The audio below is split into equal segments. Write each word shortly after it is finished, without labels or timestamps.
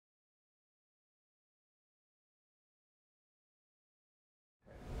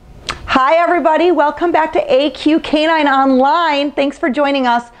Hi everybody, welcome back to AQ Canine Online. Thanks for joining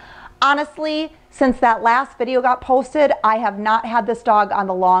us. Honestly, since that last video got posted, I have not had this dog on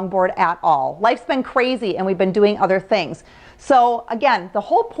the longboard at all. Life's been crazy and we've been doing other things. So again, the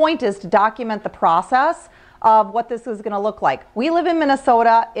whole point is to document the process of what this is going to look like. We live in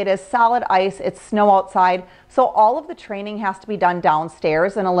Minnesota. It is solid ice. It's snow outside. So all of the training has to be done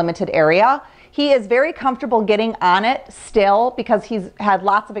downstairs in a limited area. He is very comfortable getting on it still because he's had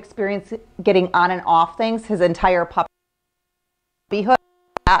lots of experience getting on and off things his entire puppyhood.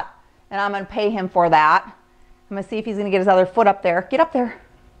 And I'm going to pay him for that. I'm going to see if he's going to get his other foot up there. Get up there.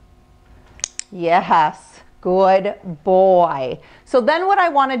 Yes. Good boy. So then what I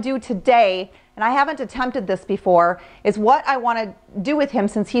want to do today, and I haven't attempted this before, is what I want to do with him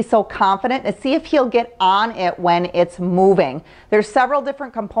since he's so confident is see if he'll get on it when it's moving. There's several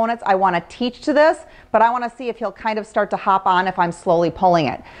different components I want to teach to this, but I want to see if he'll kind of start to hop on if I'm slowly pulling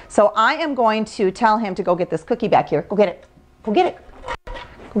it. So I am going to tell him to go get this cookie back here. Go get it. Go get it.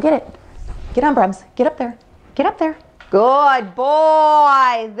 Go get it. Get on, Brems. Get up there. Get up there. Good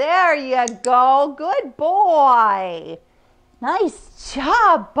boy. There you go. Good boy. Nice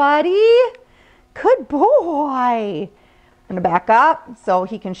job, buddy. Good boy. I'm going to back up so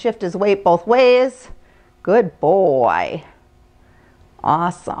he can shift his weight both ways. Good boy.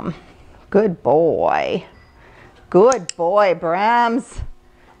 Awesome. Good boy. Good boy, Brems.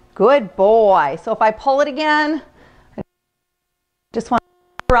 Good boy. So if I pull it again, I just want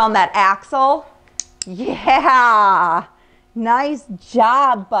to around that axle. Yeah. Nice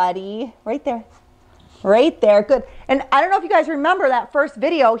job, buddy. Right there. Right there. Good. And I don't know if you guys remember that first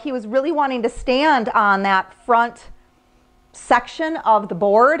video, he was really wanting to stand on that front section of the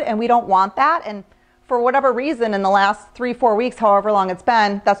board, and we don't want that. And for whatever reason, in the last 3-4 weeks, however long it's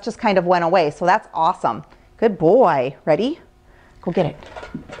been, that's just kind of went away. So that's awesome. Good boy. Ready? Go get it.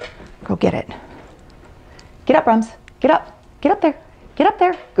 Go get it. Get up, Brems. Get up. Get up there. Get up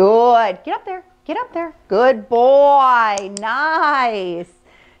there. Good. Get up there. Get up there. Good boy. Nice.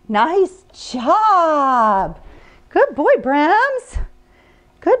 Nice job. Good boy, Brems.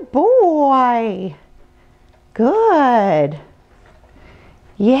 Good boy. Good.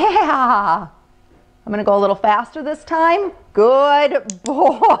 Yeah. I'm going to go a little faster this time. Good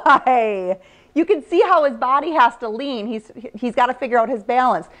boy. You can see how his body has to lean. He's got to figure out his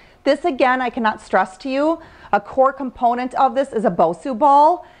balance. This, again, I cannot stress to you, a core component of this is a Bosu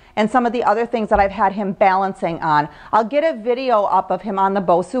ball and some of the other things that I've had him balancing on. I'll get a video up of him on the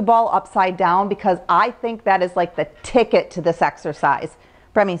Bosu ball upside down because I think that is like the ticket to this exercise.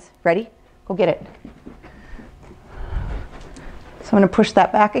 Bremies, ready? Go get it. So I'm going to push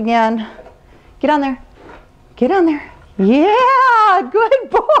that back again. Get on there. Get on there. Yeah, good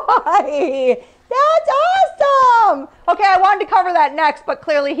boy. That's awesome. Okay, I wanted to cover that next, but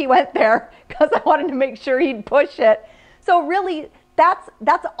clearly he went there because I wanted to make sure he'd push it. So really,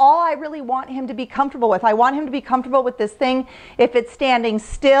 that's all I really want him to be comfortable with. I want him to be comfortable with this thing. If it's standing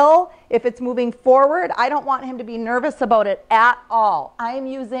still, if it's moving forward, I don't want him to be nervous about it at all. I am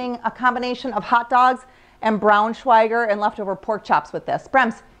using a combination of hot dogs and Braunschweiger and leftover pork chops with this.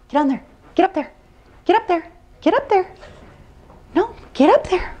 Brems, get on there. Get up there. Get up there. Get up there. No, get up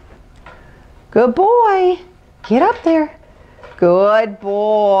there. Good boy. Get up there. Good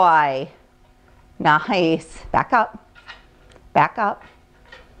boy. Nice. Back up. Back up.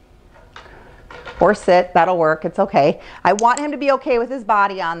 Or sit. That'll work. It's okay. I want him to be okay with his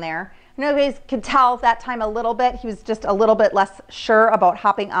body on there. I know you guys could tell that time a little bit. He was just a little bit less sure about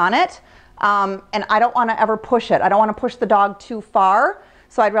hopping on it. And I don't want to ever push it. I don't want to push the dog too far.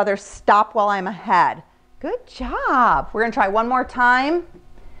 So I'd rather stop while I'm ahead. Good job. We're going to try one more time.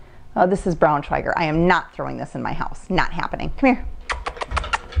 Oh, this is Braunschweiger. I am not throwing this in my house. Not happening. Come here.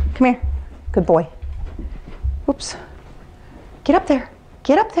 Come here. Good boy. Oops. Get up there.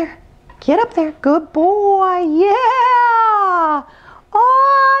 Get up there. Get up there. Good boy. Yeah.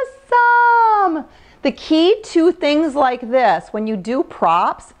 Awesome. The key to things like this, when you do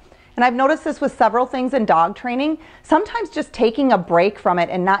props, and I've noticed this with several things in dog training, sometimes just taking a break from it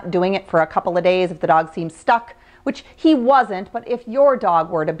and not doing it for a couple of days if the dog seems stuck, which he wasn't, but if your dog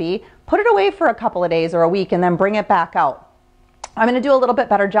were to be, put it away for a couple of days or a week and then bring it back out. I'm going to do a little bit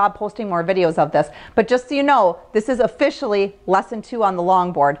better job posting more videos of this, but just so you know, this is officially lesson 2 on the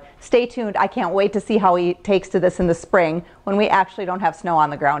longboard. Stay tuned. I can't wait to see how he takes to this in the spring when we actually don't have snow on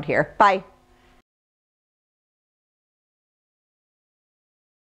the ground here. Bye.